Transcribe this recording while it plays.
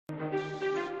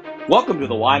Welcome to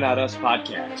the Why Not Us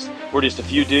podcast. We're just a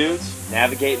few dudes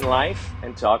navigating life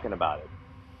and talking about it.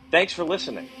 Thanks for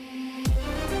listening.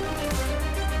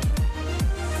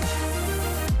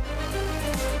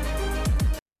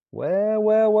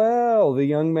 Well. The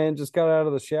young man just got out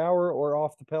of the shower or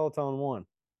off the Peloton one.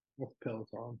 Off the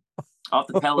Peloton. Off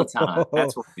the Peloton.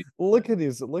 That's what we look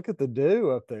at the dew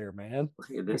up there, man.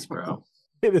 Look at this, bro.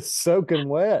 It is soaking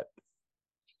wet.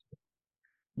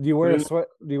 Do you wear a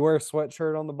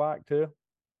sweatshirt on the bike too?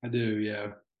 I do, yeah.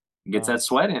 Gets that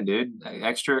sweat in, dude.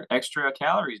 Extra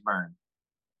calories burned.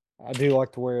 I do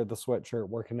like to wear the sweatshirt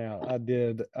working out. I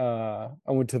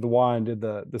went to the Y and did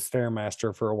the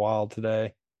Stairmaster for a while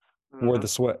today. Mm-hmm. Wore the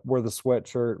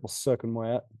sweatshirt, was soaking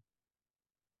wet.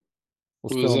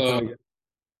 Was feeling pretty.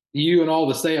 You and all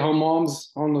the stay-at-home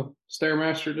moms on the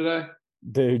Stairmaster today?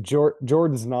 Dude,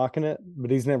 Jordan's knocking it,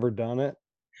 but he's never done it.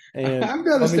 And I've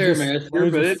got a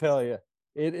Stairmaster, but just tell you,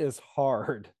 it is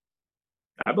hard.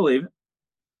 I believe it.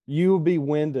 You will be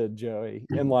winded, Joey,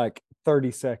 in like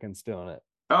 30 seconds doing it.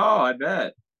 Oh, I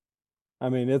bet. I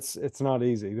mean, it's not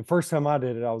easy. The first time I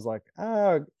did it, I was like,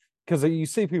 because you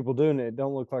see people doing it, it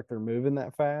don't look like they're moving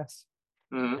that fast.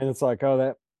 Mm-hmm. And it's like, oh,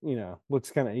 that,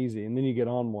 looks kind of easy. And then you get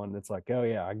on one, it's like, oh,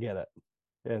 yeah, I get it.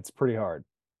 Yeah, it's pretty hard.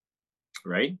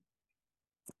 Right?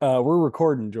 We're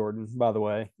recording, Jordan, by the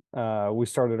way. We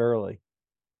started early.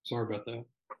 Sorry about that.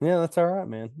 Yeah, that's all right,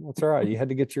 man. That's all right. You had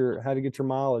to get your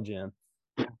mileage in.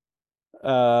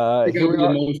 I think I'll be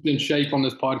the most in shape on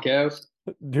this podcast.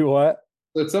 Do what?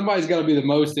 But somebody's got to be the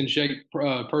most in shape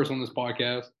person on this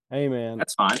podcast. Hey, man,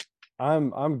 that's fine.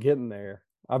 I'm getting there.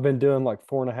 I've been doing like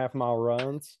 4.5 mile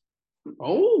runs.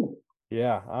 Oh,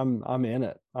 yeah, I'm in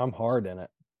it. I'm hard in it.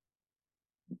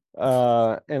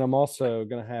 And I'm also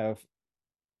gonna have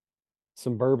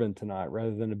some bourbon tonight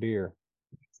rather than a beer.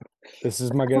 This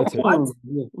is my go-to.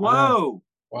 Whoa!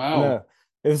 Wow! No,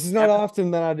 this is not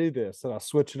often that I do this. That I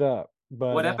switch it up.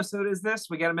 But what episode is this?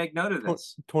 We got to make note of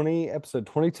this. Episode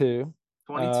 22.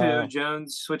 22.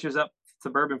 Jones switches up to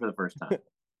bourbon for the first time.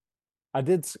 I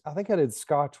think I did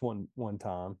Scotch one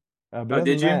time. But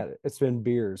did you? That, it's been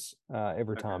beers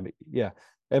every time. But yeah,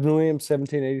 Evan Williams,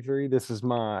 1783. This is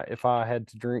if I had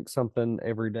to drink something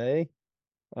every day,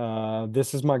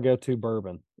 this is my go-to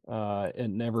bourbon. It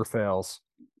never fails.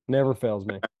 Never fails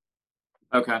me.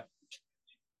 Okay.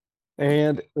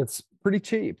 And it's pretty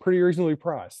cheap, pretty reasonably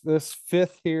priced. This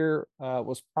fifth here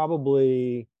was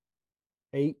probably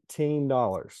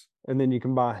 $18. And then you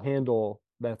can buy a handle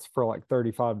that's for like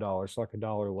 $35, like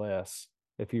 $1 less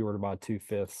if you were to buy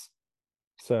 2/5.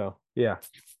 So yeah,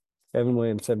 Evan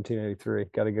Williams, 1783.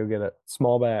 Got to go get it.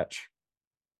 Small batch,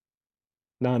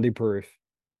 90 proof.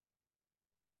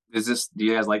 Do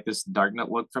you guys like this dark note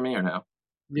look for me or no?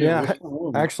 Yeah,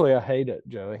 actually, I hate it,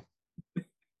 Joey.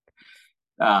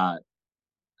 I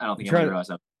don't think I'm gonna realize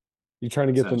that. You trying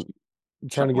to get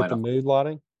the mood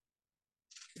lighting?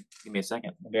 Give me a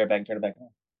second. I'll be right back and turn it back on.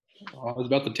 I was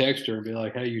about to text her and be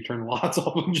like, "Hey, you turn the lights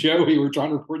off on Joey. We're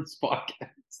trying to record this podcast."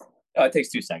 Oh, it takes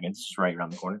 2 seconds. It's just right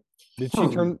around the corner. Did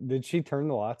she turn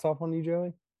the lights off on you,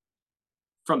 Joey?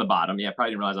 From the bottom, yeah.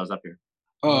 Probably didn't realize I was up here.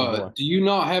 Do you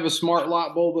not have a smart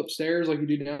light bulb upstairs like you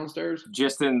do downstairs?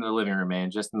 Just in the living room,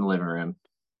 man. Just in the living room.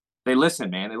 They listen,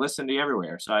 man. They listen to you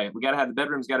everywhere. So we got to have the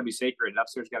bedroom's got to be sacred.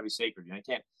 Upstairs got to be sacred. You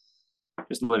can't.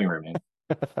 Just the living room,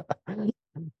 man.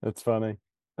 That's funny.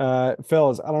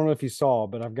 Fellas, I don't know if you saw,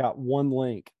 but I've got one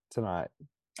link tonight.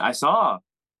 I saw.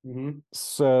 Mm-hmm.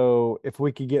 So if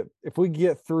we get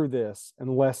through this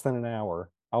in less than an hour,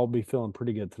 I'll be feeling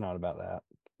pretty good tonight about that.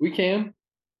 We can.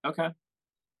 Okay.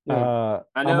 Yeah.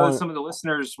 I know some of the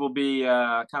listeners will be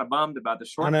kind of bummed about the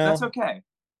short. That's okay.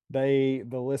 The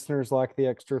listeners like the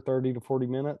extra 30 to 40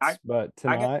 minutes, but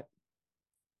tonight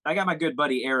I got my good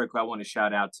buddy Eric who I want to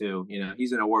shout out to.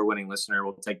 He's an award-winning listener.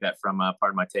 We'll take that from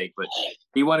part of my take, but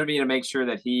he wanted me to make sure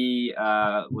that he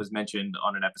was mentioned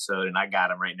on an episode, and I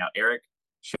got him right now. Eric,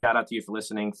 shout out to you for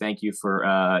listening. Thank you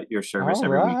for your service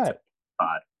every week.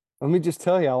 Let me just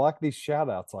tell you, I like these shout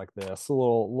outs like this. A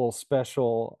little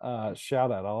special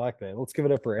shout out. I like that. Let's give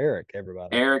it up for Eric,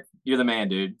 everybody. Eric, you're the man,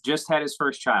 dude. Just had his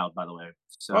first child, by the way.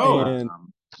 So,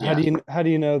 how do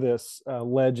you know this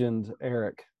legend,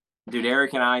 Eric? Dude,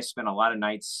 Eric and I spent a lot of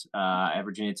nights at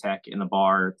Virginia Tech in the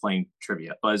bar playing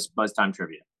trivia, buzz time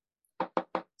trivia.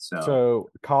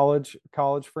 So college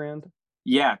friend?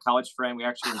 Yeah, college friend. We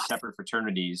actually were in separate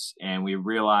fraternities, and we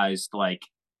realized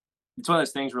it's one of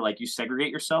those things where you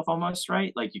segregate yourself almost,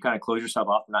 right? Like you kind of close yourself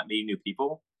off and not meeting new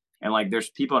people. And there's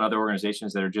people in other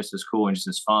organizations that are just as cool and just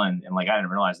as fun. And I didn't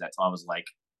realize that till I was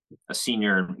a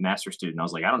senior master student. I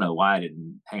was like, I don't know why I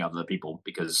didn't hang out with other people,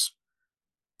 because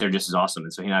they're just as awesome.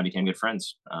 And so he and I became good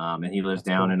friends. And he lives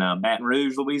That's down cool. in Baton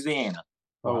Rouge, Louisiana.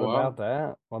 What Oh, wow. about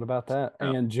that? What about that?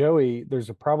 Oh. And Joey, there's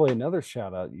probably another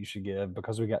shout out you should give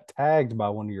because we got tagged by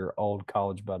one of your old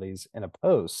college buddies in a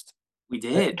post. We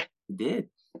did. We did.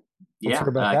 Let's Yeah. hear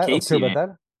about that. Let's hear Casey, about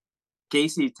that.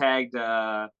 Casey tagged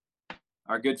our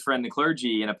good friend, the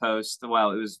clergy, in a post.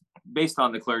 Well, it was based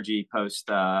on the clergy post.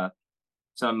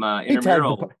 Some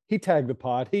intramural. He tagged the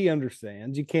pod. He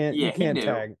understands. You can't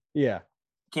tag. Yeah.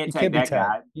 Can't You tag can't be that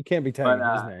guy. tagged. You can't be tagging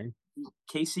his name.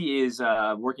 Casey is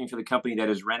working for the company that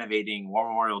is renovating War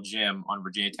Memorial Gym on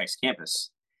Virginia Tech's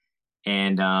campus.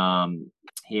 And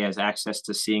he has access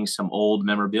to seeing some old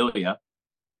memorabilia.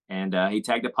 And he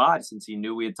tagged a pod since he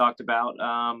knew we had talked about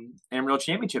Amarillo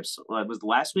Championships. It was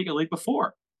last week or the week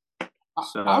before.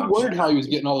 So I wondered how he was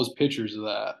getting all those pictures of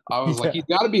that. I was like, he's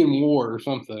got to be in war or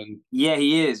something. Yeah,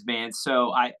 he is, man.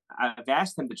 So I've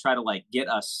asked him to try to get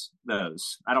us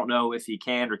those. I don't know if he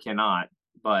can or cannot,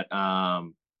 but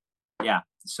yeah.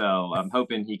 So I'm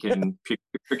hoping he can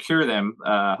procure them,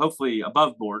 hopefully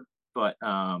above board. But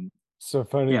so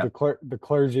funny. Yeah. The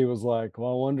clergy was like,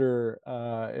 well, I wonder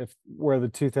if where the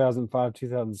 2005,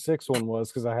 2006 one was,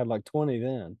 because I had like 20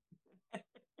 then.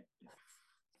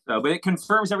 So, but it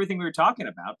confirms everything we were talking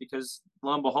about, because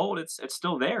lo and behold, it's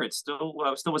still there. It's still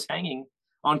was hanging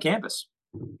on campus.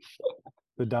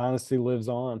 The dynasty lives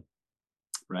on,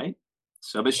 right?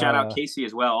 So, but shout out Casey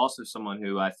as well. Also, someone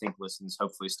who I think listens,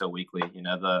 hopefully, still weekly. You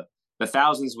know, the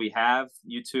thousands we have.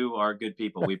 You two are good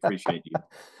people. We appreciate you.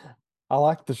 I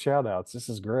like the shout outs. This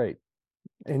is great.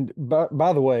 And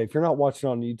by the way, if you're not watching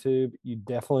on YouTube, you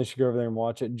definitely should go over there and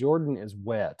watch it. Jordan is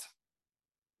wet.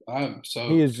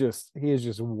 He is just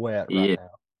wet right now.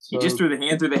 So, he just threw the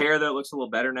hand through the hair, though. It looks a little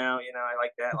better now. You know, I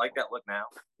like that. I like that look now.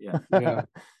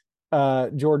 Yeah.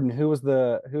 Jordan, who was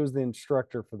the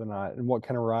instructor for the night, and what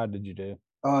kind of ride did you do?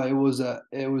 It was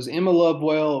Emma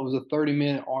Lovewell. It was a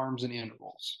 30-minute arms and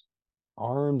intervals.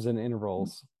 Arms and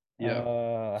intervals.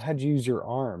 Yeah. How'd you use your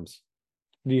arms?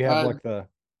 Do you have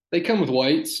They come with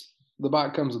weights. The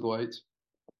bike comes with weights.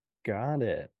 Got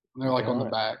it. And they're on the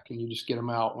back, and you just get them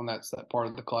out when that's that part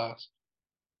of the class.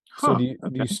 So do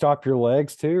you stop your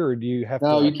legs too, or do you have to?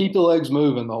 No, you keep the legs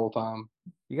moving the whole time.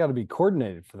 You got to be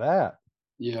coordinated for that.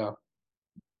 Yeah.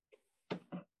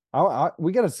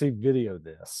 We got to see video of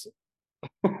this.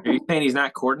 Are you saying he's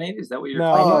not coordinated? Is that what you're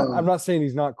saying? No, I'm not saying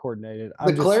he's not coordinated.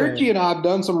 The clergy and I have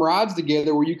done some rides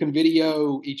together where you can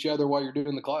video each other while you're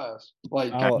doing the class.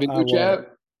 Video chat.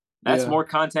 That's more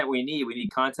content we need. We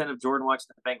need content of Jordan watching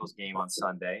the Bengals game on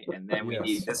Sunday, and then we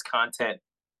need this content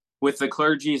with the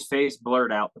clergy's face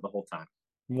blurred out the whole time.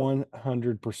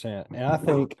 100%. And I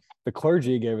think the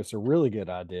clergy gave us a really good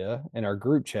idea in our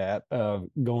group chat of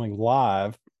going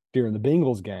live during the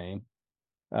Bengals game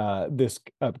this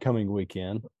upcoming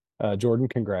weekend. Jordan,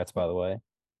 congrats, by the way.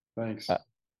 Thanks.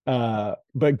 But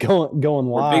going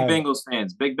live. We're big Bengals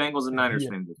fans, big Bengals and Niners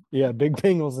fans. Yeah, big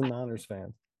Bengals and Niners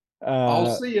fans.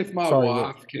 I'll see if my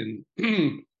wife can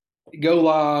go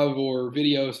live or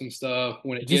video some stuff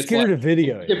when it just gets get her to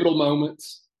video pivotal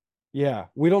moments. Yeah,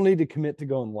 we don't need to commit to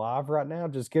going live right now.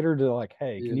 Just get her to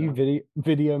hey, can you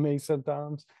video me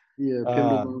sometimes? Yeah,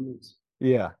 pivotal moments.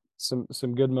 Yeah, some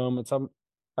good moments.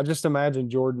 I just imagine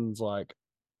Jordan's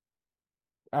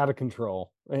out of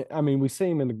control. I mean, we see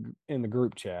him in the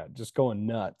group chat just going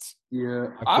nuts. Yeah,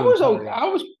 I was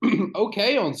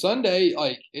okay on Sunday.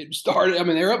 It started. I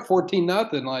mean, they're up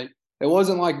 14-0. It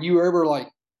wasn't like you were ever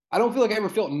I don't feel like I ever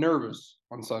felt nervous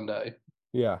on Sunday.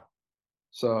 Yeah.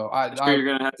 So I'm sure you're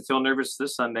gonna have to feel nervous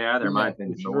this Sunday either, in my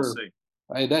opinion. But we'll see.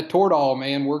 Hey, that Toradol,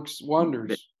 man, works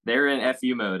wonders. They're in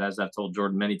FU mode, as I've told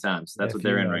Jordan many times. That's what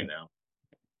they're in right now.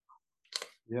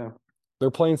 Yeah.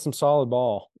 They're playing some solid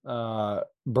ball.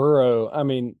 Burrow, I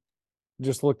mean,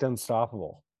 just looked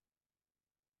unstoppable.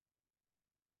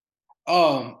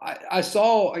 I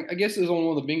saw, I guess it was on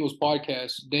one of the Bengals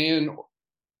podcasts, Dan,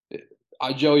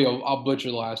 Joey, I'll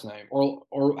butcher the last name.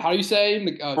 Or how do you say?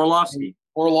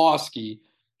 Orlovsky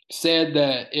said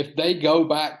that if they go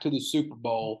back to the Super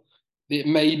Bowl, it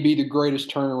may be the greatest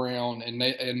turnaround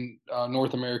in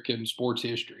North American sports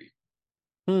history.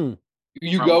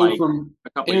 You go from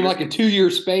in a 2-year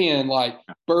span,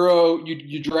 Burrow,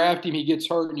 you draft him, he gets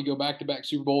hurt, and you go back-to-back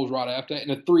Super Bowls right after that.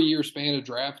 In a 3-year span of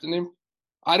drafting him,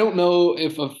 I don't know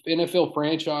if an NFL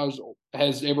franchise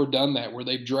has ever done that, where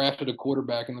they've drafted a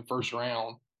quarterback in the first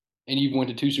round and you've went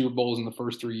to 2 Super Bowls in the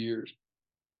first 3 years.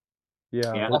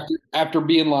 Yeah. After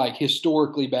being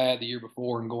historically bad the year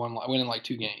before and winning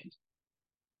 2 games.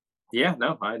 Yeah,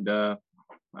 no, I'd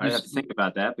have to think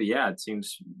about that, but yeah, it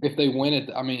seems if they win it.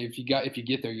 I mean, if you get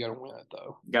there, you got to win it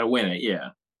though. You got to win it,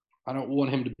 yeah. I don't want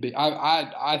him to be.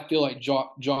 I feel like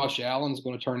Josh Allen's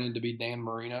going to turn into be Dan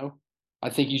Marino. I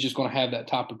think he's just going to have that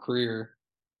type of career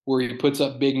where he puts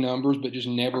up big numbers but just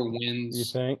never wins. You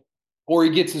think? Or he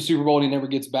gets the Super Bowl and he never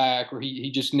gets back, or he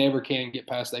just never can get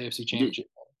past the AFC Championship.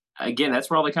 Again, that's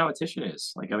where all the competition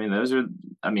is. Like, I mean, those are.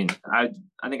 I mean, I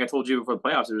think I told you before the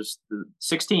playoffs, there was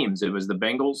 6 teams. It was the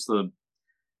Bengals, the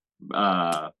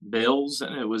Bills,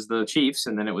 and it was the Chiefs,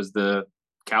 and then it was the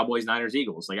Cowboys, Niners,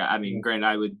 Eagles. Like, I mean, granted,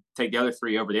 I would take the other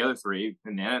 3 over the other 3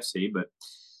 in the NFC, but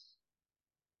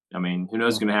I mean, who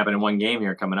knows what's going to happen in one game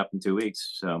here coming up in 2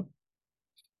 weeks? So,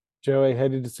 Joey,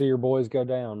 hated to see your boys go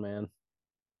down, man.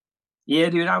 Yeah,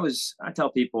 dude, I tell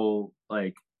people,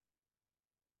 like,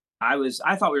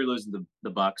 I thought we were losing the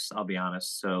Bucks, I'll be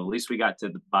honest. So at least we got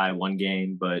to buy one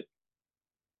game, but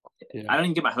I don't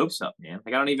even get my hopes up, man.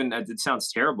 Like, I don't even, it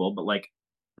sounds terrible, but like,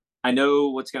 I know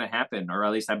what's going to happen, or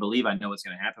at least I believe I know what's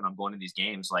going to happen. I'm going to these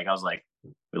games. Like, I was like,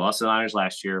 we lost to the Niners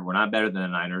last year. We're not better than the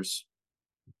Niners.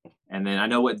 And then I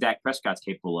know what Dak Prescott's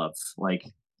capable of. Like,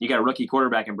 you got a rookie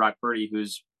quarterback in Brock Purdy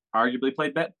who's arguably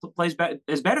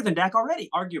is better than Dak already.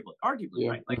 Arguably,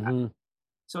 right? Like,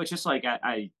 so it's just like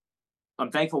I'm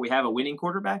thankful we have a winning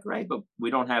quarterback, right? But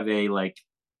we don't have a like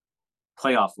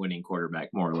playoff winning quarterback,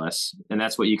 more or less, and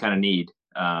that's what you kind of need.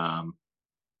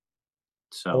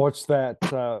 So what's that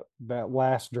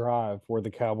last drive where the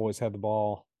Cowboys had the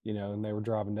ball, and they were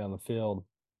driving down the field?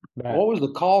 What was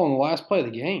the call on the last play of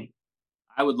the game?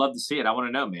 I would love to see it. I want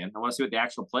to know, man. I want to see what the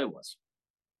actual play was.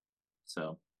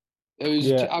 So it was.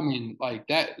 Yeah. I mean, like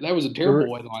that was a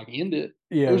terrible way to like end it.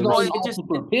 Yeah, there's no just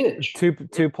for a pitch.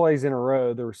 Two plays in a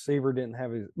row. The receiver didn't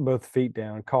have both feet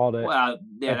down, called it at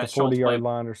the 40-yard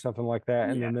line or something like that,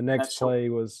 and then the next play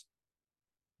was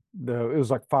it was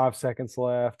like 5 seconds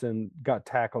left and got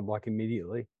tackled like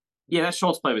immediately. Yeah, that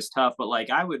Schultz play was tough, but like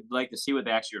I would like to see what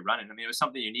they actually were running. I mean, it was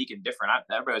something unique and different.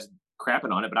 Everybody was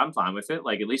crapping on it, but I'm fine with it.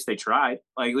 Like, at least they tried.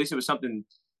 Like, at least it was something.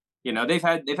 They've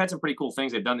had some pretty cool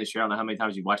things they've done this year. I don't know how many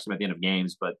times you've watched them at the end of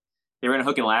games, but they were in a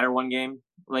hook and ladder one game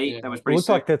late. Yeah. That was pretty. It looked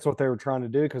like that's what they were trying to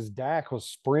do because Dak was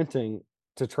sprinting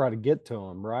to try to get to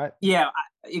him, right? Yeah,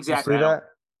 exactly. You see that?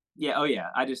 Yeah. Oh, yeah.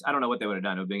 I don't know what they would have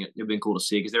done. It would have been cool to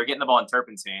see because they were getting the ball in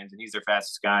Turpin's hands, and he's their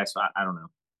fastest guy. So I don't know.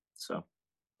 So.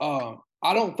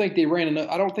 I don't think they ran enough.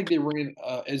 I don't think they ran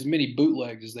as many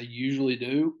bootlegs as they usually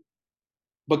do,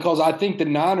 because I think the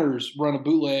Niners run a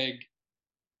bootleg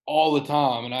all the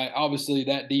time, and obviously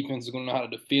that defense is going to know how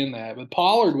to defend that. But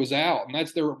Pollard was out, and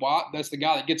that's the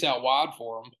guy that gets out wide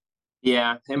for them.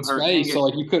 Yeah, him hurt. So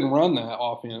like you couldn't run that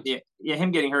offense. Yeah,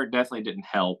 him getting hurt definitely didn't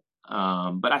help.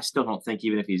 But I still don't think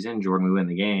even if he's in Jordan, we win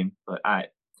the game. But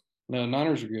no,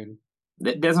 Niners are good.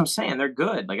 That's what I'm saying. They're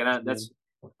good. Like,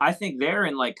 I think they're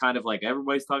in like kind of like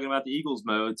everybody's talking about the Eagles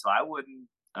mode. So I wouldn't.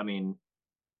 I mean,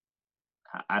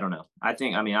 I don't know.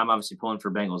 I'm obviously pulling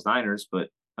for Bengals Niners, but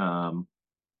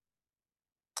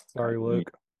sorry,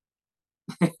 Luke.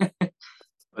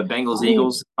 But Bengals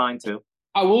Eagles fine too.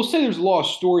 I will say there's a lot of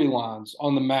storylines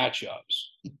on the matchups.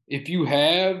 If you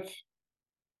have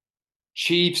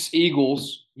Chiefs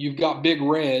Eagles, you've got Big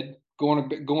Red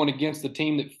going against the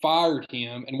team that fired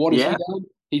him, and what has he done?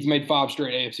 He's made 5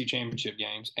 straight AFC Championship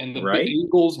games, and the Big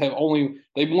Eagles they've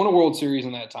won a World Series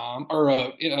in that time, or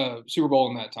a Super Bowl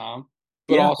in that time,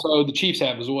 but also the Chiefs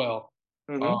have as well.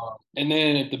 Mm-hmm. And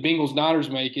then if the Bengals Niners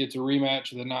make it, it's a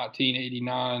rematch of the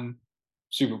 1989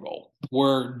 Super Bowl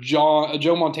where Joe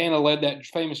Montana led that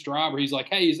famous drive where he's like,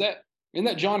 "Hey, isn't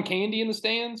that John Candy in the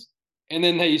stands?" And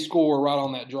then they score right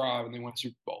on that drive and they win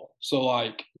Super Bowl. So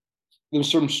like, there's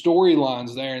some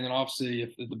storylines there, and then obviously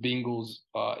if the Bengals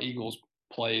Eagles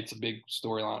play, it's a big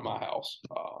storyline at my house.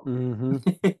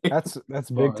 That's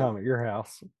big time at your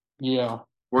house. Yeah,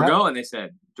 we're going. They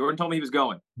said Jordan told me he was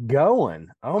going.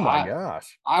 Oh my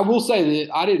gosh! I will say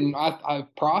that I didn't. If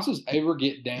prices ever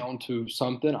get down to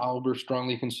something, I will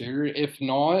strongly consider it. If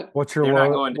not, what's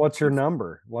your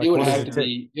number? Like, it would have to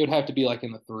be. It would have to be like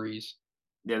in the 3s.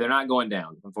 Yeah, they're not going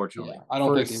down, unfortunately. Yeah, I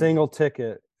don't think a single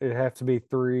ticket. It'd have to be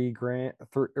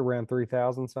 $3,000, around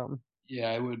 3,000 something.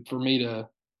 Yeah, it would for me to.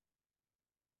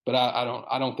 But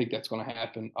I don't think that's going to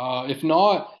happen. If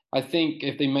not, I think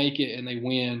if they make it and they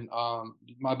win,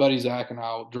 my buddy Zach and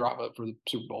I will drop up for the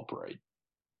Super Bowl parade.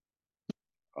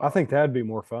 I think that'd be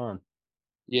more fun.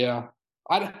 Yeah,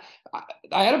 I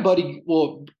had a buddy.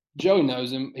 Well, Joe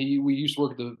knows him. We used to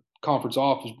work at the conference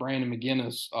office. Brandon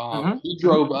McGinnis. He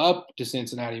drove up to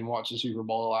Cincinnati and watched the Super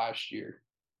Bowl last year.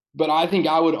 But I think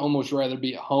I would almost rather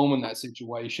be at home in that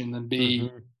situation than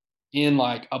be in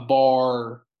like a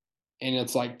bar. And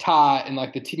it's like tight, and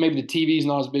like maybe the TV's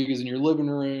not as big as in your living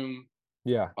room.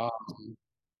 Yeah,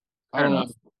 I don't know.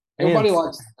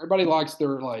 Everybody likes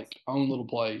their like own little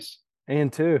place.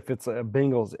 And too, if it's a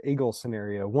Bengals Eagles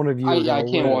scenario, one of you are I going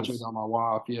to can't lose. watch it without my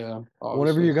wife. Yeah, obviously. One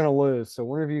of you are going to lose, so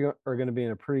one of you are going to be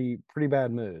in a pretty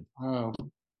bad mood. Oh,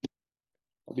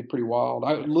 that'd be pretty wild.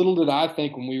 Little did I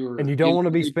think when we were, and you don't want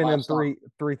to be spending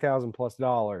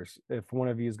 $3,000+ if one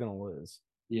of you is going to lose.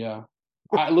 Yeah,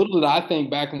 little did I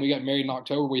think back when we got married in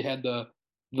October, we had the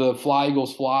Fly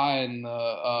Eagles Fly and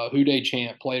the Who Dey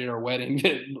chant played at our wedding.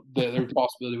 that there was a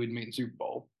possibility we'd meet in the Super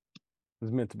Bowl. It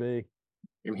was meant to be.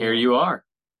 And here you are.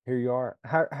 Here you are.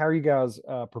 How are you guys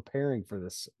preparing for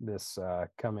this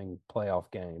coming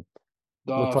playoff game?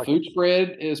 The food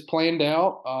spread is planned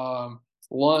out.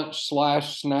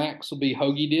 Lunch/snacks will be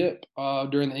hoagie dip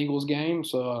during the Eagles game.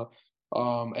 So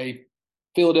a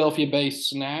Philadelphia-based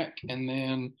snack, and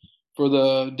then for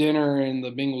the dinner and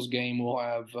the Bengals game, we'll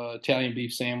have Italian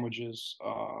beef sandwiches.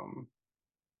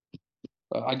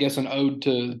 I guess an ode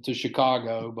to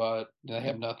Chicago, but they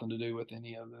have nothing to do with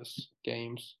any of this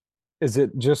games. Is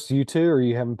it just you two, or are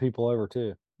you having people over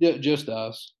too? Yeah, just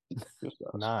us. Just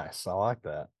us. Nice. I like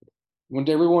that. When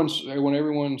everyone's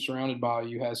surrounded by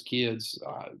you has kids,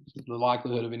 the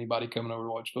likelihood of anybody coming over to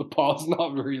watch football is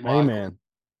not very likely. Hey, man.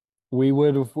 We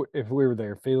would if we were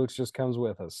there. Felix just comes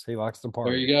with us. He likes to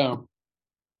party. There you go.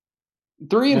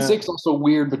 3 and 6 also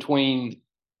weird between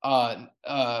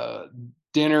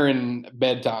dinner and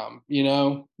bedtime. You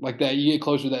know, like that. You get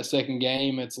closer to that second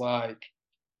game, it's like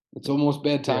it's almost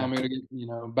bedtime. Yeah. You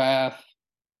gotta get bath.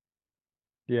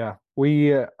 Yeah,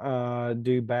 we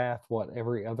do bath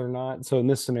every other night. So in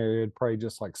this scenario, it'd probably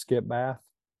just like skip bath.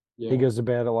 Yeah. He goes to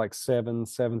bed at like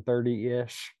 7:30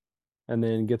 ish, and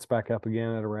then gets back up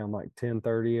again at around like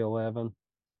 10:30, 11.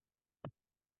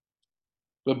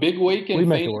 The big week in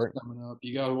Phoenix coming up.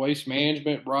 You got Waste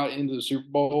Management right into the Super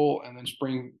Bowl, and then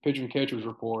spring pitching catchers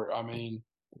report. I mean,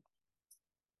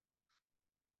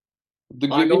 the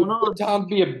good time to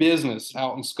be a business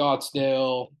out in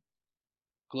Scottsdale,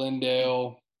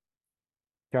 Glendale.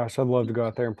 Gosh, I'd love to go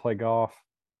out there and play golf.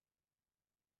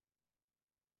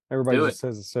 Everybody just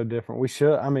says it's so different. We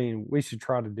should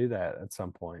try to do that at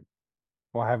some point.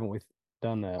 Why haven't we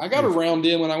done that? I got around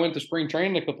in when I went to spring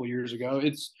training a couple of years ago.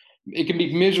 It can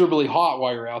be miserably hot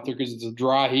while you're out there because it's a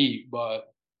dry heat,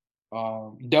 but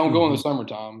don't go in the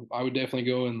summertime. I would definitely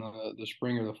go in the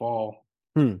spring or the fall.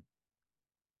 All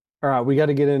right, we got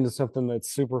to get into something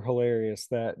that's super hilarious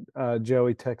that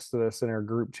Joey texted us in our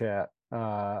group chat.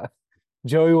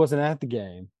 Joey wasn't at the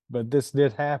game, but this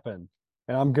did happen.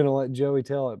 And I'm going to let Joey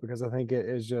tell it because I think it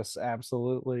is just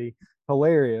absolutely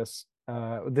hilarious.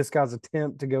 This guy's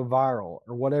attempt to go viral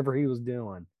or whatever he was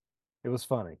doing. It was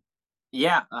funny.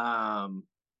 Yeah.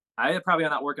 I probably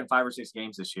am not working 5 or 6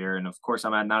 games this year. And of course,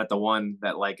 I'm not at the one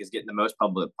that is getting the most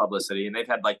publicity. And they've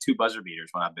had 2 buzzer beaters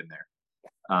when I've been there.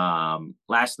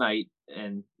 Last night,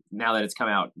 and now that it's come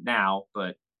out now,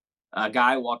 but a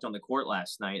guy walked on the court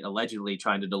last night allegedly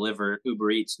trying to deliver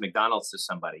Uber Eats McDonald's to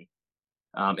somebody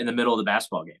in the middle of the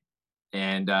basketball game,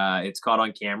 and it's caught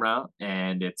on camera,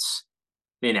 and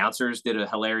the announcers did a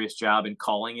hilarious job in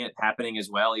calling it happening as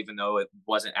well, even though it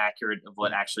wasn't accurate of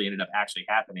what actually ended up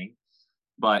happening.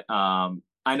 But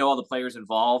I know all the players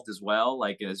involved as well,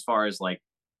 as far as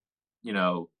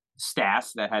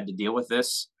staff that had to deal with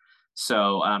this.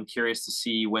 So I'm curious to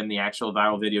see when the actual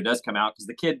viral video does come out, because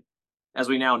the kid, as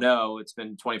we now know, it's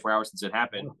been 24 hours since it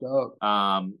happened,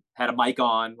 had a mic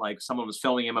on, someone was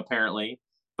filming him apparently,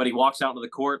 but he walks out into the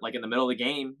court in the middle of the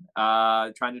game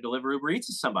trying to deliver Uber Eats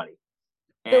to somebody.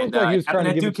 And he was trying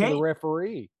to give it to the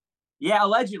referee. Yeah,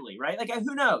 allegedly, right?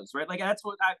 Who knows, right? That's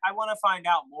what I want to find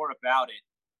out more about it.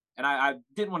 And I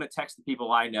didn't want to text the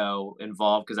people I know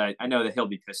involved because I know that he'll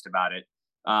be pissed about it.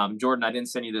 Jordan, I didn't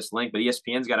send you this link, but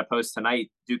ESPN's got a post tonight.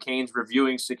 Duquesne's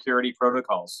reviewing security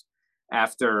protocols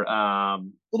after. Well,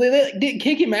 they didn't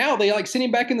kick him out. They sent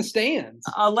him back in the stands.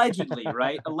 Allegedly,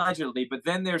 right? Allegedly. But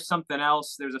then there's something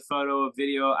else. There's a photo, a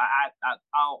video.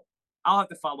 I'll have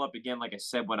to follow up again, like I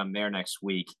said, when I'm there next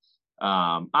week.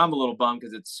 I'm a little bummed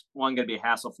because it's going to be a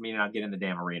hassle for me to not get in the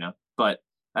damn arena. But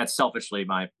that's selfishly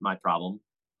my problem.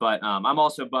 But I'm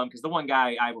also bummed because the one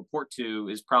guy I report to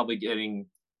is probably getting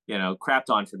crapped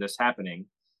on for this happening.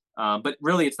 But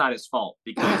really, it's not his fault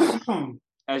because,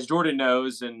 as Jordan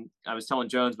knows, and I was telling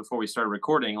Jones before we started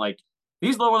recording,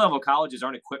 these lower level colleges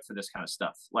aren't equipped for this kind of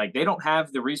stuff. They don't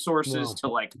have the resources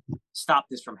to stop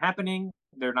this from happening.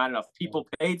 There are not enough people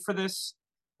paid for this.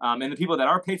 And the people that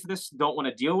are paid for this don't want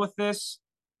to deal with this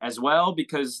as well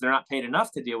because they're not paid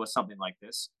enough to deal with something like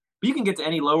this. But you can get to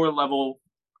any lower level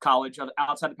college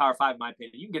outside the Power 5, in my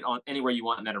opinion. You can get on anywhere you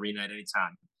want in that arena at any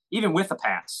time, even with a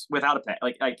pass, without a pass.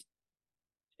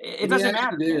 It doesn't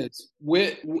matter.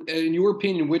 In your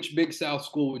opinion, which Big South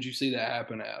school would you see that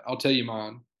happen at? I'll tell you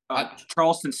mine.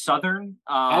 Charleston Southern.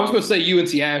 I was going to say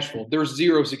UNC Asheville. There's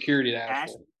zero security at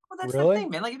Asheville. Well, that's the thing,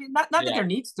 man. Like, I mean, not that there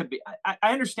needs to be. I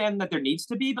understand that there needs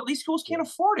to be, but these schools can't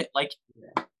afford it. Like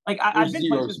I've been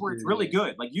places where it's really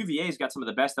good. Like UVA's got some of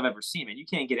the best I've ever seen, man. You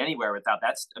can't get anywhere without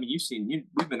that. I mean,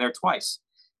 we've been there twice.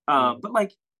 But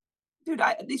like, dude,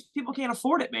 these people can't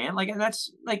afford it, man. Like, and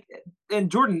that's like,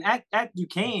 and Jordan at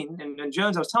Duquesne and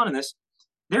Jones, I was telling him this.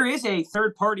 There is a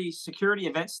third-party security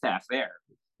event staff there,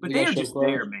 but they are just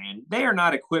there, man. They are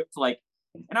not equipped, like,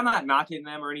 and I'm not knocking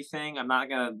them or anything. I'm not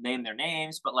gonna name their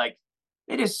names, but like,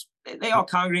 they all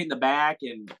congregate in the back,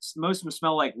 and most of them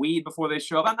smell like weed before they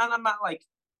show up. I'm not like,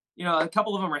 a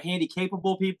couple of them are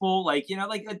handy-capable people, like,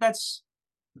 like that's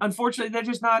unfortunately they're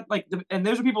just not like, and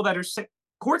those are people that are sick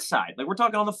courtside, like we're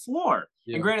talking on the floor.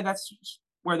 Yeah. And granted, that's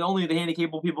where only the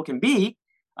handy-capable people can be,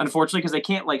 unfortunately, because they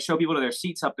can't like show people to their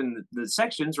seats up in the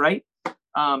sections, right?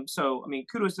 So I mean,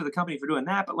 kudos to the company for doing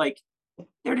that, but like,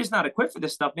 they're just not equipped for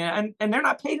this stuff, man, and they're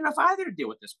not paid enough either to deal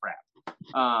with this crap.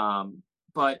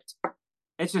 But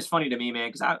it's just funny to me, man,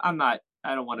 because I'm not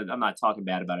talking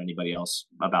bad about anybody else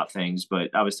about things, but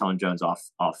I was telling Jones off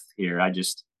here,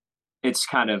 it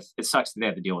sucks that they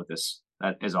have to deal with this.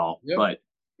 That is all. Yep. But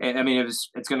I mean, it's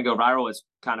going to go viral. It's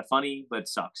kind of funny, but it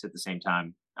sucks at the same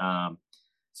time.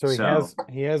 So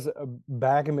he has a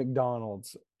bag of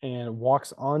McDonald's and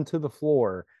walks onto the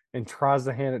floor and tries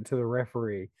to hand it to the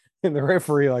referee. And the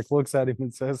referee like looks at him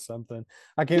and says something.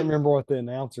 I can't remember what the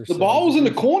announcer said. The ball was in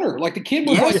the corner. Like the kid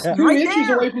was 2 inches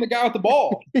away from the guy with the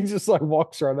ball. He just like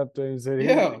walks right up to him and said,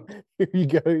 here you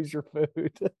go, here's your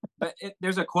food. But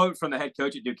there's a quote from the head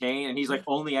coach at Duquesne, and he's like,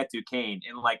 only at Duquesne.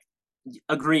 And like,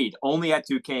 agreed, only at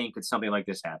Duquesne could something like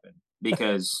this happen,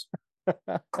 because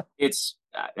it's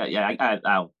I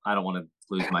don't want to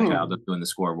lose my child doing the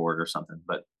scoreboard or something,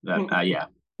 but yeah.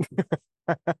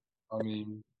 I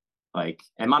mean, like,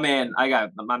 and my man,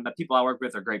 the people I work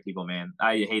with are great people, man.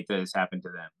 I hate that this happened to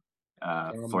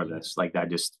them for this. Like, that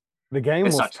just, the game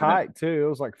was tight too. It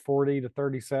was like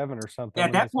 40-37 or something. Yeah,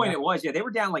 at that point it was. Yeah, they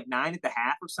were down like 9 at the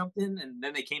half or something, and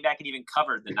then they came back and even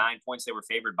covered the 9 points they were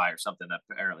favored by or something.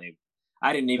 Apparently,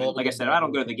 I didn't even, like I said, I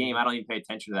don't go to the game. I don't even pay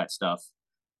attention to that stuff.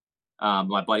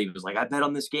 My buddy was like, I bet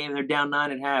on this game they're down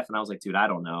 9 at half, and I was like, dude, I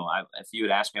don't know. If you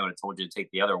had asked me, I would have told you to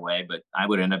take the other way, but I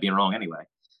would end up being wrong anyway.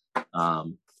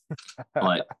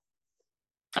 But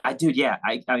I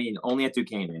mean, only at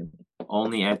Duquesne, man.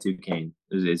 Only at Duquesne.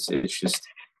 It's just,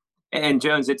 and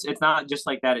Jones, it's not just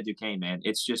like that at Duquesne, man.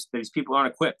 It's just these people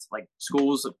aren't equipped. Like,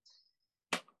 schools,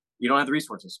 you don't have the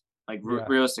resources, like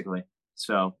realistically.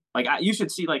 So like, you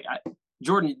should see, like,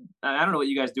 Jordan, I don't know what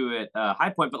you guys do at High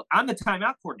Point, but I'm the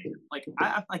timeout coordinator. Like,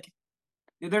 I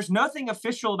there's nothing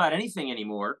official about anything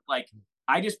anymore. Like,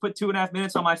 I just put 2.5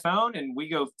 minutes on my phone and we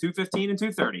go 2:15 and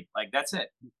 2:30. Like, that's it.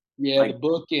 Yeah, like, the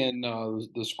book and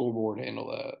the scoreboard handle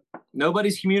that.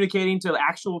 Nobody's communicating to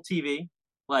actual TV.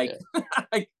 Like,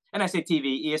 like, and I say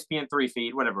TV, ESPN3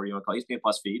 feed, whatever you want to call it, ESPN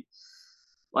Plus feed.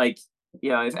 Like,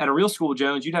 if at a real school,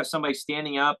 Jones, you'd have somebody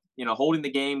standing up, holding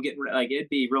the game, getting, like, it'd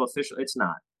be real official. It's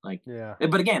not. Like,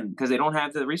 but again, because they don't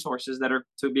have the resources that are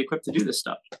to be equipped to do this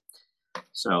stuff.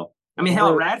 So, I mean, hell,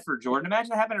 at Radford, Jordan,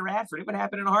 imagine that happened at Radford. It would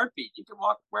happen in a heartbeat. You could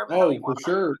walk wherever you want. For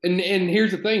sure. And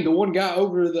here's the thing. The one guy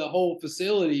over the whole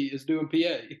facility is doing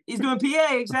PA. He's doing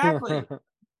PA, exactly.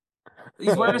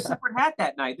 He's wearing a separate hat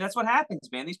that night. That's what happens,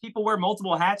 man. These people wear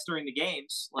multiple hats during the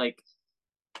games. Like,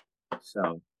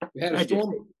 so. We had a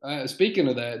storm. Speaking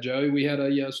of that, Joey, we had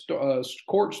a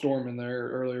court storm in there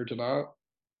earlier tonight.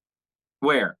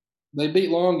 Where? They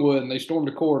beat Longwood and they stormed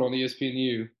a court on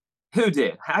ESPNU. Who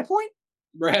did? High Point?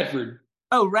 Bradford.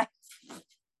 Oh, right.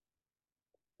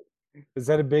 Is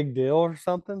that a big deal or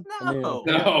something? No.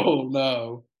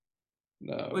 No.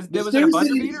 Was it a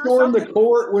buzzer beater or stormed something? the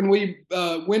court when we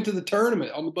went to the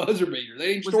tournament on the buzzer beater.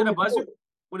 They didn't storm the court.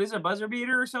 What is it, a buzzer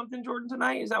beater or something, Jordan,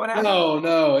 tonight? Is that what happened?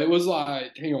 No. It was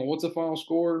like, hang on, what's the final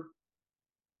score?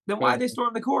 Then why did they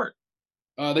storm the court?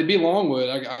 They beat Longwood.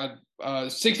 I got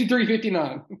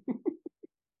 63-59.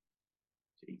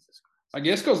 Jesus Christ. I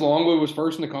guess because Longwood was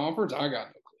first in the conference. I got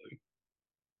no clue.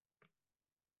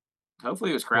 Hopefully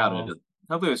it was crowded. Wow.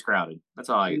 Hopefully it was crowded. That's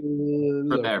all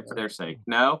for their sake.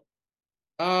 No?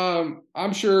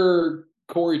 I'm sure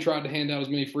Corey tried to hand out as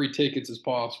many free tickets as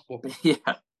possible. Yeah.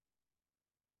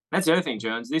 That's the other thing,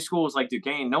 Jones. These schools like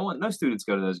Duquesne, no students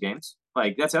go to those games.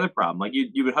 Like, that's the other problem. Like,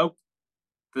 you would hope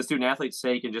for the student athlete's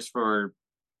sake and just for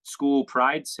school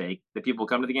pride's sake that people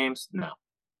come to the games. No.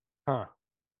 Huh.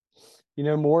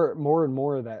 More and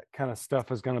more of that kind of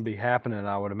stuff is going to be happening,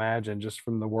 I would imagine, just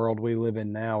from the world we live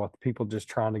in now, with people just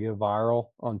trying to go viral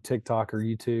on TikTok or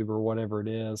YouTube or whatever it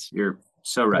is. You're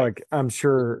so right. Like, I'm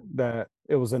sure that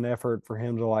it was an effort for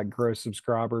him to like grow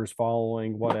subscribers,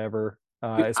 following, whatever.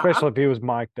 Especially if he was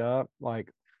mic'd up.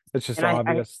 Like, it's just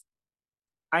obvious.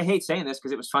 I hate saying this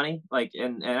because it was funny. Like,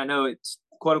 and I know it's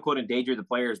quote unquote endanger the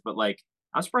players, but like,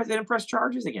 I'm surprised they didn't press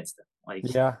charges against them. Like,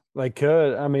 yeah, they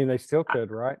could. I mean, they still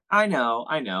could, right? I know,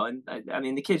 and I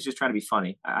mean, the kid's just trying to be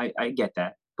funny. I get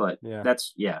that, but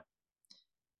that's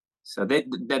So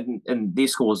and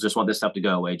these schools just want this stuff to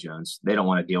go away, Jones. They don't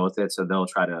want to deal with it, so they'll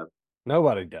try to.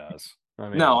 Nobody does. I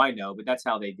mean, no, I know, but that's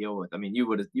how they deal with. I mean,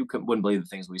 wouldn't believe the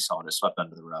things we saw just swept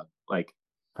under the rug. Like,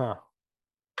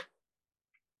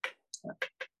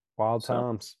 wild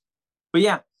times. But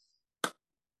yeah,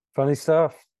 funny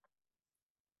stuff,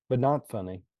 but not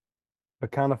funny,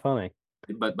 but kind of funny.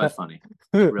 But funny.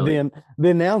 Really. The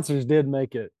announcers did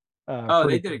make it.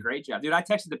 They did a great job, dude. I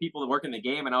texted the people that work in the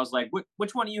game, and I was like,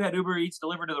 "Which one of you had Uber Eats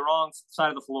delivered to the wrong side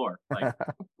of the floor?" Like,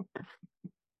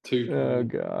 oh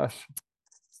gosh.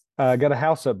 I got a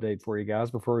house update for you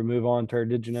guys before we move on to our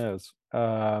Did You Knows.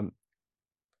 I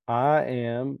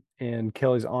am in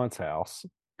Kelly's aunt's house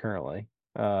currently.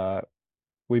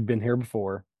 We've been here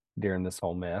before during this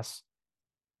whole mess,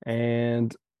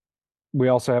 and we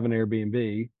also have an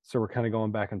Airbnb, so we're kind of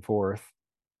going back and forth.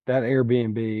 That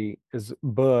Airbnb is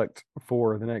booked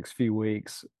for the next few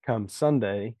weeks come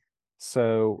Sunday.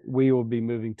 So we will be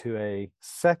moving to a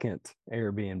second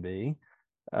Airbnb,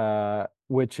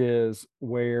 which is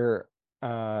where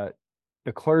the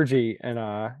clergy and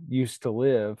I used to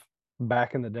live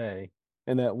back in the day,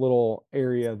 in that little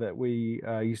area that we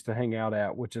used to hang out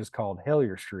at, which is called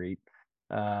Hellier Street.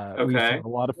 We used to have a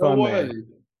lot of fun there.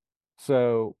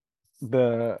 So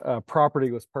the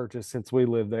property was purchased since we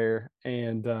lived there,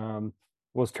 and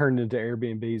was turned into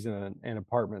Airbnbs and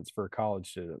apartments for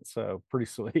college students. So pretty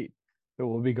sweet. So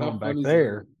we'll be going back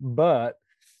there, but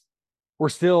we're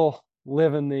still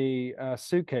living the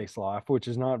suitcase life, which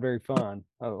is not very fun.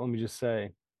 Let me just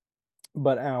say.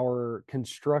 But our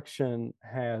construction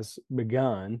has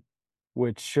begun,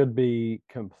 which should be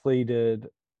completed.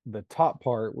 The top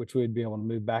part, which we'd be able to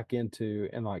move back into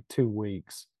in like 2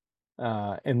 weeks.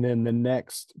 And then the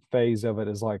next phase of it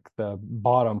is like the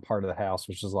bottom part of the house,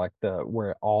 which is like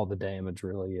where all the damage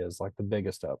really is, like the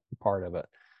biggest up part of it.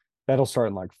 That'll start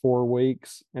in like 4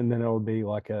 weeks, and then it'll be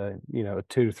like a 2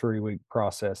 to 3 week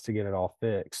process to get it all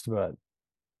fixed. But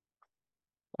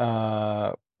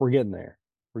we're getting there.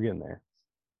 We're getting there.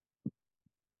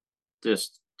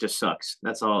 Just sucks.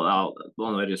 That's all. The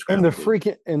only way to describe and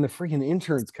the freaking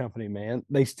insurance company, man,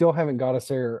 they still haven't got us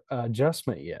their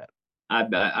adjustment yet. I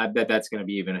bet that's going to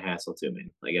be even a hassle too, man.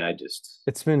 Like,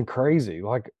 it's been crazy.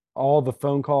 Like, all the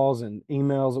phone calls and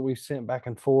emails that we've sent back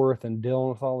and forth and dealing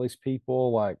with all these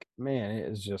people, like,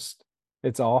 man,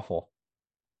 it's awful.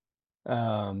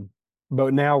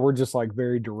 But now we're just like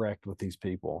very direct with these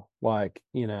people. Like,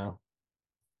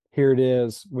 here it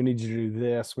is. We need you to do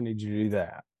this. We need you to do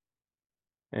that.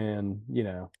 And,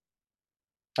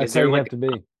 that's how you have to be.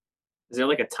 Is there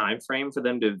like a time frame for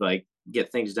them to like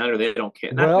get things done, or they don't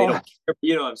care? They don't care.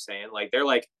 You know what I'm saying? Like, they're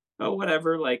like, oh,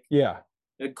 whatever. Like, yeah,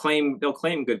 they'll claim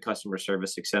good customer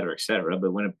service, et cetera, et cetera.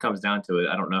 But when it comes down to it,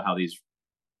 I don't know how these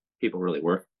people really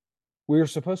work. We were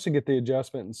supposed to get the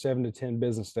adjustment in 7 to 10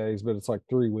 business days, but it's like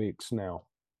 3 weeks now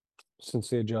since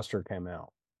the adjuster came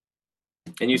out.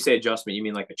 And you say adjustment, you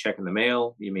mean like a check in the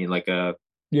mail? You mean like a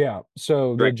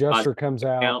so the adjuster comes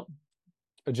out.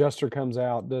 Adjuster comes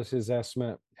out, does his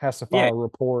estimate, has to file a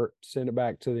report, send it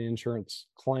back to the insurance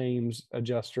claims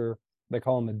adjuster. They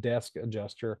call him a desk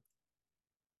adjuster.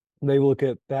 They look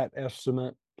at that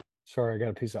estimate. Sorry, I got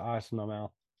a piece of ice in my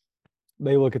mouth.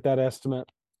 They look at that estimate,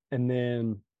 and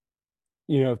then,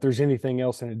 if there's anything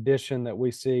else in addition that we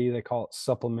see, they call it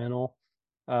supplemental.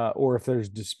 Or if there's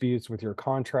disputes with your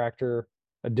contractor,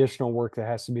 additional work that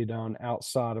has to be done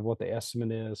outside of what the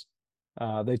estimate is,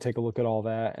 they take a look at all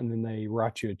that, and then they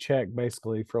write you a check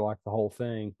basically for like the whole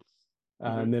thing.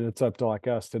 And then it's up to like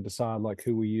us to decide like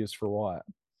who we use for what.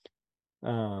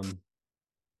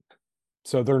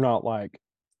 So they're not like,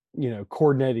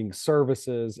 coordinating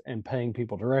services and paying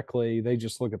people directly. They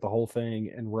just look at the whole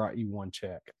thing and write you one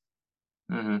check.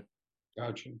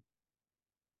 Gotcha.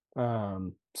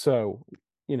 So,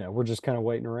 we're just kind of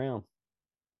waiting around.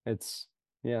 It's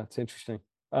interesting.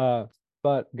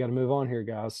 But got to move on here,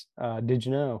 guys. Did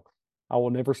you know I will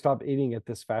never stop eating at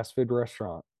this fast food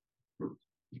restaurant?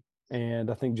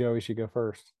 And I think Joey should go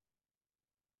first.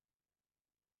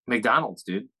 McDonald's,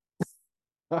 dude.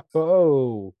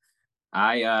 Oh,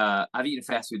 I've eaten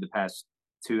fast food the past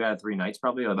 2 out of 3 nights,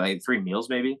 probably like 3 meals,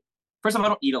 maybe. First of all, I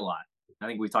don't eat a lot. I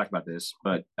think we talked about this,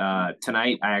 but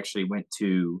tonight I actually went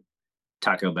to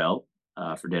Taco Bell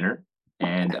for dinner,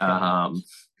 and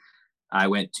I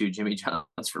went to Jimmy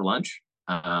John's for lunch.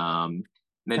 And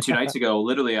then 2 nights ago,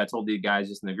 literally, I told the guys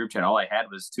just in the group chat, all I had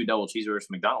was 2 double cheeseburgers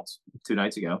from McDonald's 2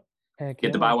 nights ago.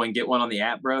 Get the buy one, get one on the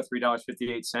app, bro.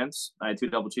 $3.58. I had 2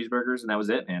 double cheeseburgers, and that was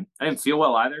it, man. I didn't feel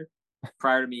well either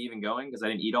prior to me even going because I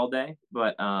didn't eat all day.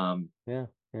 But yeah.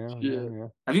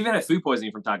 I've even had food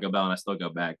poisoning from Taco Bell, and I still go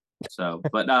back. So,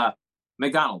 but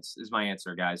McDonald's is my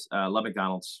answer, guys. Love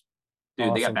McDonald's. Dude,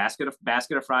 awesome. They got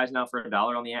basket of fries now for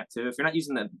 $1 on the app too. If you're not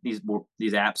using these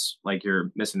apps, like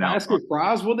you're missing out. Basket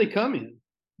fries? What they come in?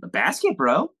 A basket,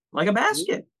 bro. Like a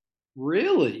basket.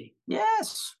 Really?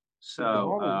 Yes.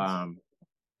 So,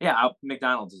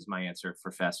 McDonald's is my answer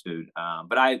for fast food.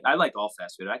 But I like all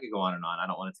fast food. I could go on and on. I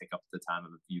don't want to take up the time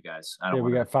of you guys.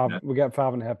 We got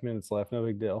 5.5 minutes left. No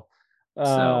big deal.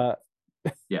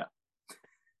 Yeah.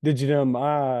 Did you know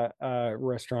my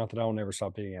restaurant that I will never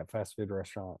stop eating at, fast food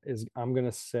restaurant, is, I'm going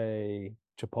to say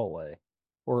Chipotle,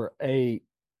 or a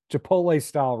Chipotle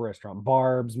style restaurant,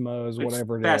 Barb's, Moe's,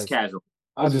 whatever it is. Fast casual.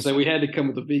 I was just say we had to come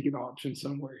with a vegan option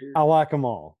somewhere here. I like them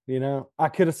all. I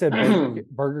could have said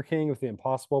Burger King with the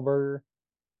Impossible Burger.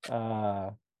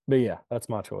 But yeah, that's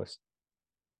my choice.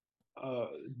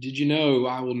 Did you know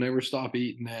I will never stop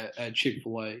eating at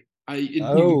Chick-fil-A?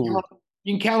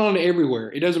 You can count on it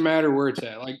everywhere. It doesn't matter where it's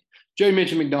at. Like Joey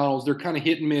mentioned McDonald's, they're kind of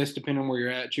hit and miss depending on where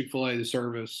you're at. Chick-fil-A, the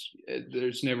service,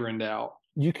 it's never in doubt.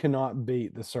 You cannot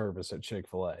beat the service at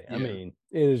Chick-fil-A. Yeah. I mean,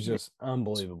 it is just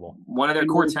unbelievable. One of their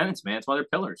core tenets, man. It's one of their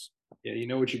pillars. Yeah, you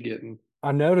know what you're getting.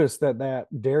 I noticed that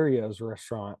Dario's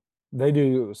restaurant, they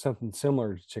do something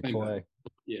similar to Chick-fil-A.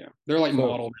 Yeah, they're like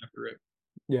modeled after it.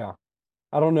 Yeah.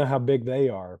 I don't know how big they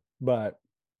are, but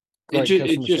it's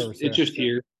just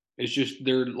here. It's just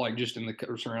they're like just in the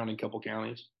surrounding couple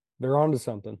counties. They're onto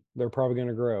something. They're probably going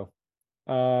to grow.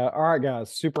 All right,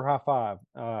 guys. Super high five.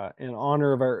 In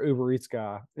honor of our Uber Eats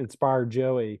guy, inspired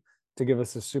Joey to give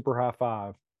us a super high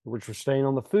five, which we're staying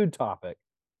on the food topic.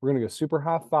 We're going to go super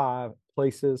high five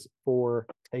places for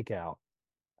takeout.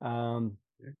 And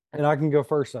I can go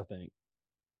first, I think.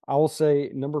 I will say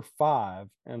number 5,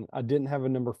 and I didn't have a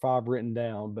number 5 written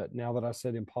down, but now that I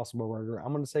said Impossible Burger,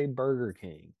 I'm going to say Burger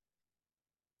King.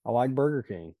 I like Burger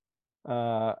King.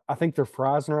 I think their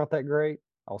fries are not that great.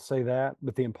 I'll say that.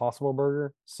 But the Impossible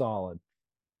Burger, solid.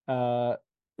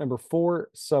 Number 4,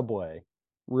 Subway.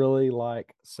 Really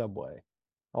like Subway.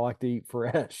 I like to eat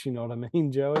fresh. You know what I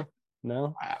mean, Joey?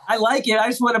 No? I like it. I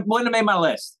just wouldn't have made my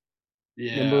list.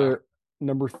 Yeah.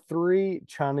 Number 3,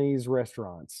 Chinese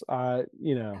restaurants.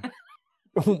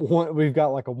 We've got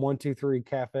like a 1, 2, 3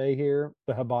 cafe here,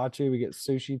 the Hibachi. We get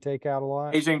sushi takeout a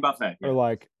lot. Asian buffet. Or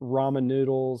like ramen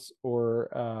noodles, or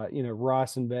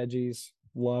rice and veggies.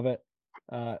 Love it.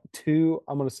 2,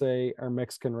 I'm gonna say our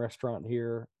Mexican restaurant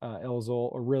here, El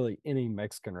Zol, or really any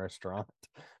Mexican restaurant.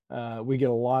 We get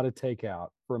a lot of takeout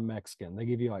from Mexican. They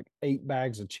give you like 8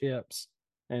 bags of chips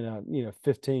and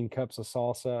 15 cups of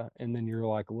salsa, and then you're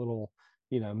like a little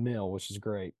meal, which is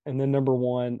great. And then number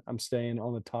 1, I'm staying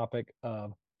on the topic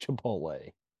of Chipotle.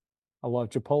 I love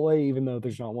Chipotle, even though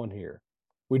there's not one here.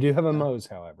 We do have a Moe's,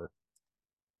 however.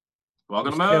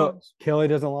 Welcome to Moe's. Kelly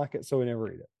doesn't like it, so we never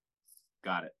eat it.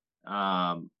 Got it.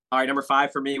 All right, number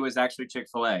 5 for me was actually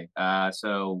Chick-fil-A.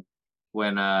 So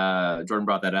when Jordan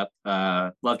brought that up,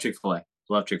 love Chick-fil-A.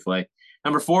 Love Chick-fil-A.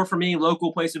 Number 4 for me,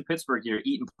 local place in Pittsburgh here,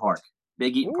 Eaton Park.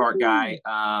 Big Eaton Park guy.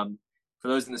 For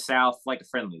those in the South, like the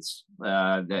Friendlies.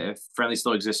 If Friendlies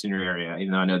still exist in your area,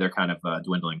 even though I know they're kind of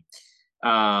dwindling.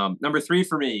 Number 3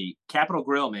 for me, Capitol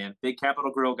Grill, man. Big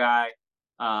Capitol Grill guy.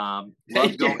 Love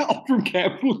going from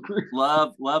Capitol Grill.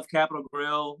 Love Capitol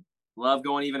Grill. Love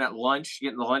going even at lunch,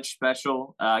 getting the lunch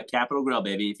special. Capitol Grill,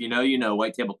 baby. If you know, you know.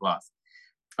 White tablecloth.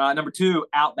 Number 2,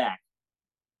 Outback.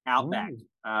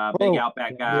 Big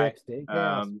Outback guy.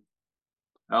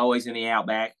 Always in the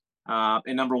Outback.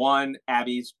 And number 1,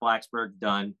 Abby's Blacksburg,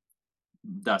 done.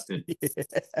 Dusted.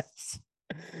 Yes.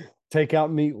 Take out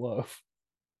meatloaf.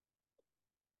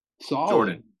 Solid.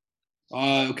 Jordan.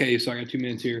 Okay, so I got 2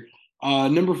 minutes here.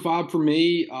 Number 5 for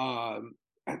me,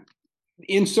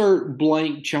 insert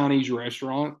blank Chinese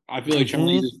restaurant. I feel like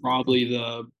Chinese is probably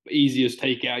the easiest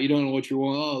takeout. You don't know what you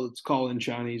want. Oh, let's call in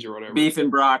Chinese or whatever. Beef and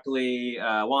broccoli,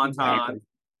 wonton. Exactly.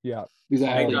 Yeah.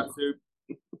 Exactly.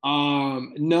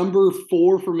 Number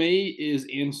 4 for me is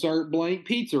insert blank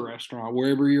pizza restaurant,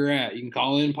 wherever you're at. You can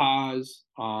call in pies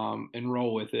and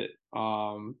roll with it.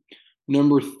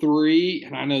 Number 3,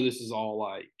 and I know this is all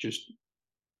like just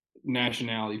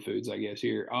nationality foods, I guess,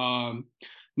 here.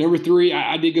 Number 3,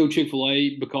 I did go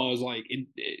Chick-fil-A because like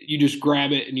you just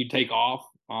grab it and you take off,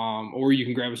 or you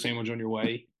can grab a sandwich on your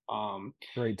way.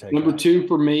 Great takeout. Number 2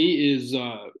 for me is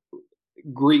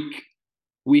Greek.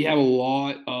 We have a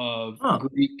lot of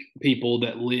Greek people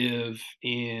that live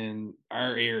in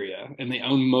our area, and they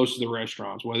own most of the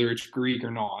restaurants, whether it's Greek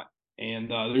or not. And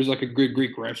there's like a good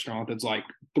Greek restaurant that's like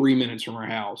 3 minutes from our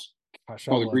house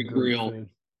called the Greek Grill, food.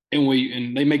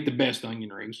 and they make the best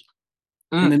onion rings.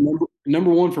 And then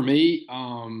number 1 for me,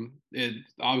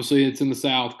 obviously it's in the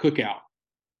South, Cookout.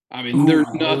 I mean,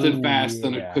 there's nothing fast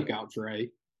than a cookout tray.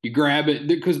 You grab it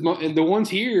because the ones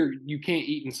here you can't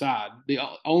eat inside. The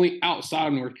only outside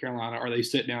of North Carolina are they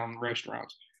sit down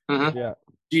restaurants. Yeah,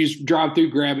 you just drive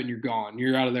through, grab it, and you're gone.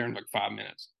 You're out of there in like 5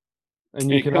 minutes.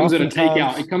 And it comes in a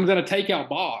takeout. It comes in a takeout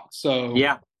box. So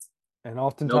yeah, and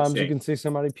oftentimes you can see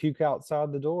somebody puke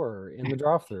outside the door in the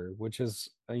drive-through, which is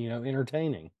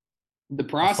entertaining. The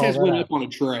price has went up on a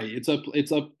tray. It's up.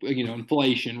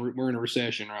 Inflation. We're in a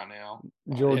recession right now.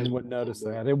 Jordan would notice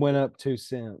that it went up 2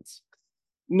 cents.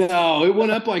 No, it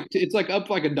went up it's like up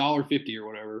like $1.50 or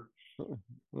whatever.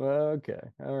 Okay,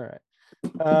 all right.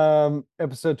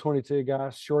 Episode 22,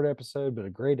 guys. Short episode, but a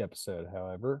great episode.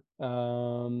 However,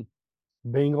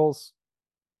 Bengals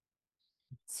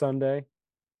Sunday.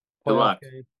 Good luck.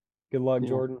 Good luck,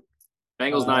 Jordan.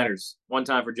 Bengals Niners. One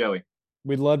time for Joey.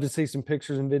 We'd love to see some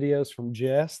pictures and videos from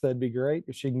Jess. That'd be great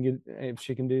if she can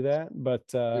do that. But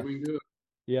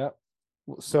yeah.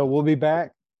 So we'll be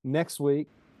back next week.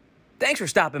 Thanks for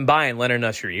stopping by and lending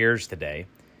us your ears today.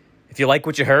 If you like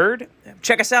what you heard,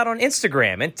 check us out on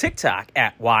Instagram and TikTok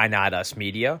at Why Not Us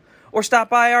Media, or stop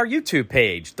by our YouTube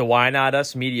page, the Why Not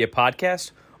Us Media Podcast,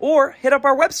 or hit up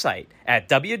our website at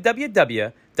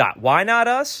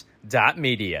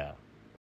www.whynotus.media.